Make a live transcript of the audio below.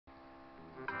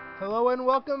Hello and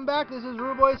welcome back. This is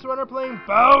RooboisRunner playing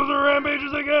Bowser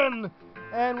Rampages again.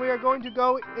 And we are going to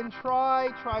go and try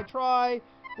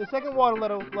the second water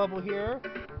level here.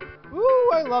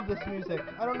 Ooh, I love this music.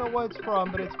 I don't know what it's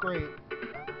from, but it's great.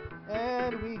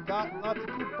 And we got lots of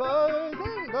Koopas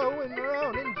and going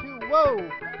around into, whoa,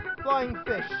 flying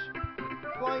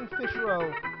fish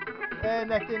row. And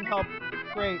that didn't help.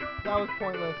 Great, that was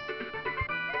pointless.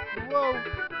 Whoa,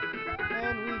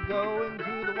 and we go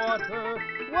into the water.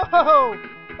 Whoa,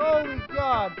 holy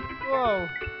God, whoa,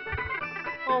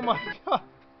 oh my God,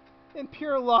 in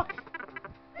pure luck.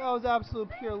 That was absolute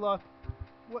pure luck.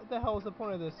 What the hell is the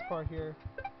point of this part here?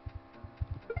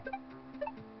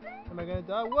 Am I gonna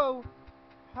die? Whoa!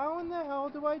 How in the hell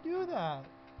do I do that?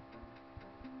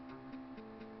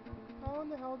 How in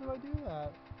the hell do I do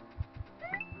that?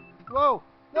 Whoa!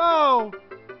 No!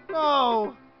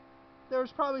 No!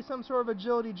 There's probably some sort of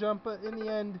agility jump, but in the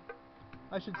end,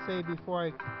 I should save before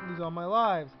I lose all my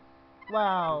lives.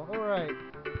 Wow, alright.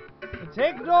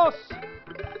 Take dos!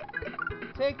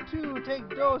 Take two, take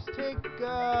dos, take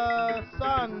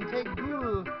san, take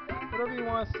gul, whatever you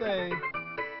want to say.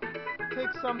 Take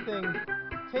something.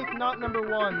 Take not number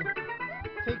one.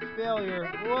 Take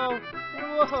failure. Whoa,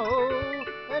 whoa,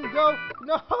 and go.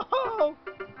 No!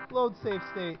 Load save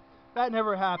state. That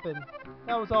never happened.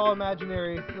 That was all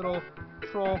imaginary. Little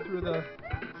troll through the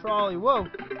trolley. Whoa,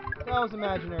 that was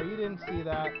imaginary. You didn't see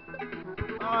that.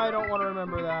 I don't want to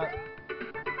remember that.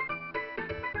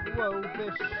 Whoa,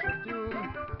 fish of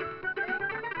doom.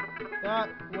 That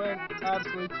went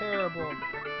absolutely terrible.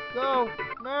 Go,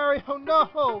 Mario,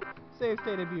 no! Save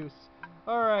state abuse.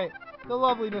 Alright, the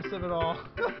loveliness of it all.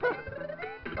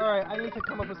 Alright, I need to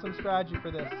come up with some strategy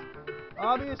for this.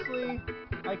 Obviously,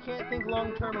 I can't think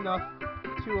long-term enough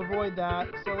to avoid that,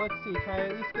 so let's see. Can I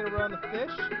at least get around the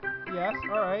fish? Yes,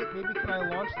 alright. Maybe can I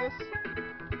launch this?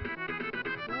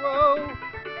 Whoa!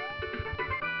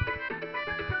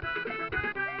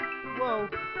 Whoa,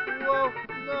 whoa,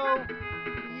 no,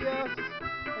 yes,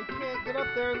 I can't get up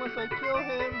there unless I kill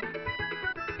him.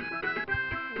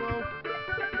 Whoa,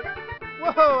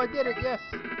 whoa, I did it, yes,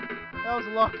 that was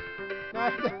luck.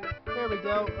 There we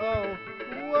go, oh,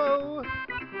 whoa.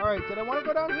 Alright, did I want to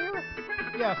go down here?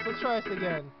 Yes, let's try this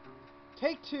again.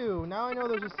 Take two, now I know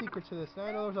there's a secret to this, now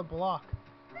I know there's a block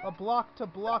to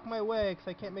block my way, because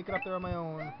I can't make it up there on my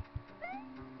own.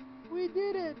 We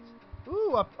did it!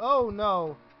 Ooh, up, oh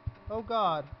no. Oh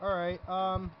God, alright,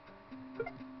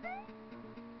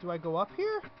 do I go up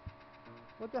here?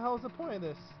 What the hell is the point of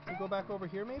this? To go back over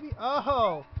here maybe?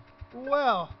 Oh!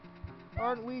 Well,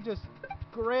 aren't we just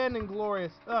grand and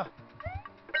glorious? Ugh.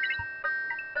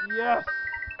 Yes!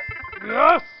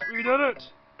 Yes! We did it!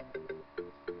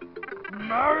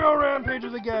 Mario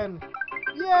Rampages again!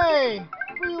 Yay!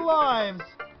 3 lives!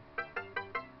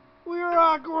 We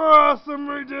rock, we're awesome,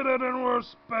 we did it, and we're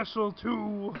special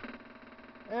too!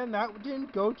 And that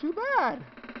didn't go too bad.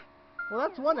 Well,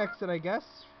 that's one exit, I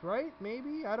guess, right?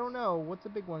 Maybe? I don't know. What's the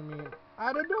big one mean?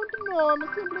 I don't know. I'm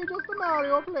simply just a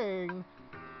Mario playing.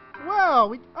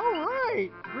 Well,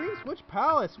 alright! Green Switch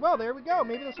Palace. Well, there we go.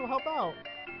 Maybe this will help out.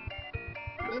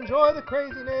 Enjoy the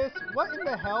craziness. What in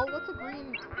the hell? What's a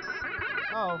green...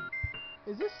 Oh.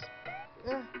 Is this...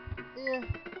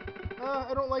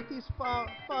 I don't like these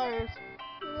fires.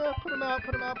 Put him out,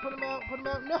 put him out, put him out, put him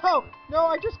out. No! No,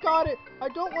 I just got it! I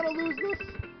don't want to lose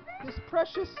this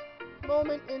precious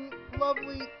moment in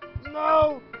lovely...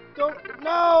 No! Don't...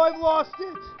 No! I've lost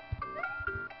it!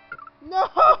 No!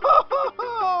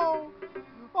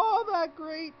 All that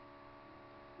great...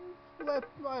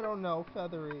 I don't know,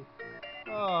 feathery.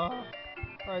 Oh.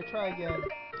 Alright, try again.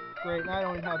 Great, now I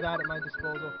don't even have that at my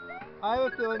disposal. I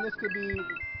have a feeling this could be...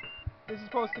 This is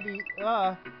supposed to be,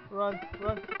 run,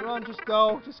 just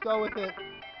go with it.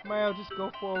 Mario, just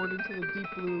go forward into the deep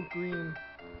blue green.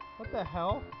 What the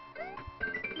hell?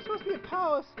 It's supposed to be a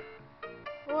palace.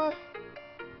 What?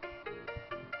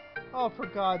 Oh, for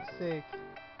God's sake.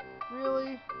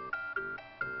 Really?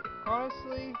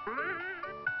 Honestly?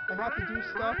 I have to do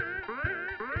stuff?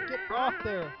 Get off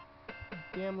there!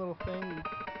 Damn little thing,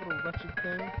 little wretched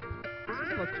thing. This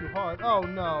doesn't look too hard. Oh,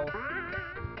 no.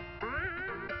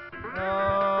 Oh,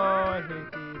 I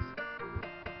hate these.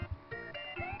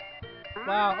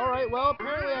 Wow, alright, well,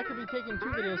 apparently I could be taking 2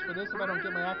 videos for this if I don't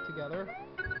get my act together.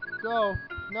 Go.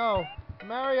 No.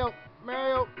 Mario,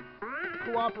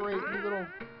 cooperate, you little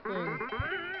thing.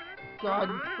 God,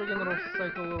 you friggin' little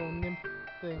psycho little nymph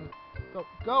thing.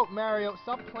 Go, Mario,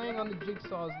 stop playing on the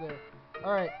jigsaws there.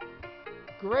 Alright.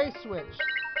 Gray switch.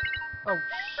 Oh,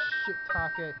 shit,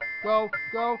 Take. Go,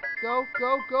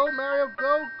 Mario,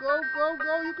 go,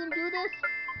 you can do this!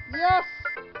 Yes!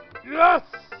 Yes!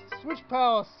 Switch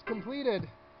Palace completed.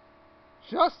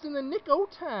 Just in the nick o'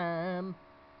 time.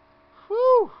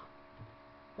 Whew!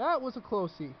 That was a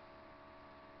closey.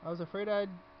 I was afraid I'd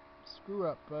screw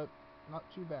up, but not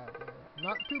too bad there.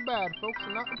 Not too bad, folks.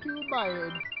 Not too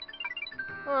bad.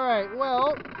 Alright,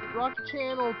 well, Rocky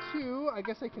Channel 2, I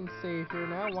guess I can save here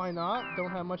now. Why not? Don't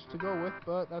have much to go with,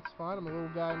 but that's fine. I'm a little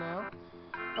guy now.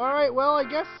 Alright, well, I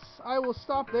guess I will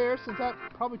stop there since that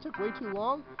probably took way too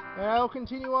long. And I will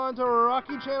continue on to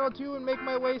Rocky Channel 2 and make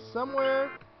my way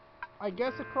somewhere, I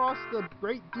guess, across the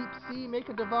great deep sea, make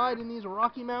a divide in these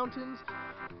Rocky Mountains.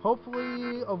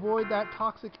 Hopefully avoid that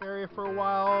toxic area for a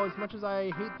while. As much as I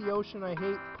hate the ocean, I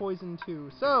hate poison too.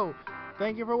 So,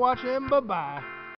 thank you for watching. Bye-bye.